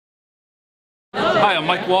Hi, I'm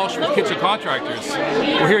Mike Walsh with Kitchell Contractors.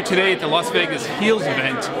 We're here today at the Las Vegas HEALS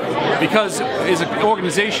event because it's an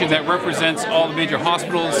organization that represents all the major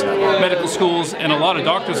hospitals, medical schools, and a lot of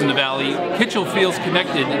doctors in the Valley. Kitchell feels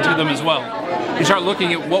connected to them as well. You start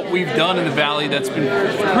looking at what we've done in the Valley that's been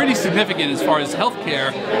pretty significant as far as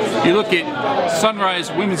healthcare. You look at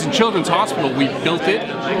Sunrise Women's and Children's Hospital, we built it.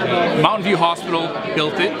 Mountain View Hospital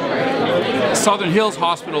built it. Southern Hills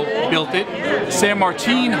Hospital built it. San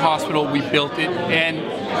Martin Hospital, we built it. And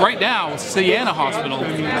right now, Sienna Hospital,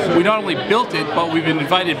 we not only built it, but we've been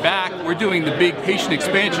invited back. We're doing the big patient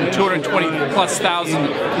expansion,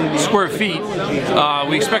 220,000+ square feet.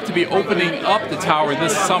 We expect to be opening up the tower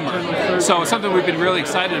this summer. So it's something we've been really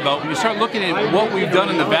excited about. When you start looking at what we've done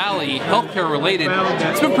in the Valley, healthcare related,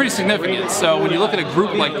 it's been pretty significant. So when you look at a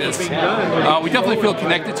group like this, we definitely feel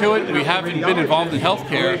connected to it. We haven't been involved in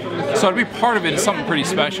healthcare, so to be part of it is something pretty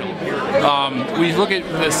special. When you look at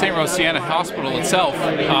the St. Rose Sienna Hospital itself,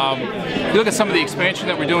 you look at some of the expansion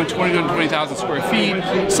that we're doing, 220,000 square feet,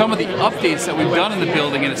 some of the updates that we've done in the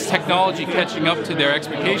building, and its technology catching up to their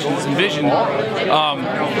expectations and vision.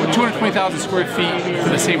 220,000 square feet for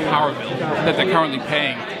the same power bill that they're currently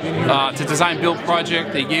paying. It's a design-build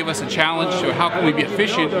project. They gave us a challenge to how can we be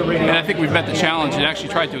efficient, and I think we've met the challenge and actually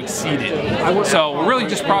tried to exceed it. So we're really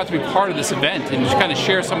just proud to be part of this event and just kind of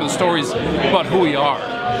share some of the stories about who we are.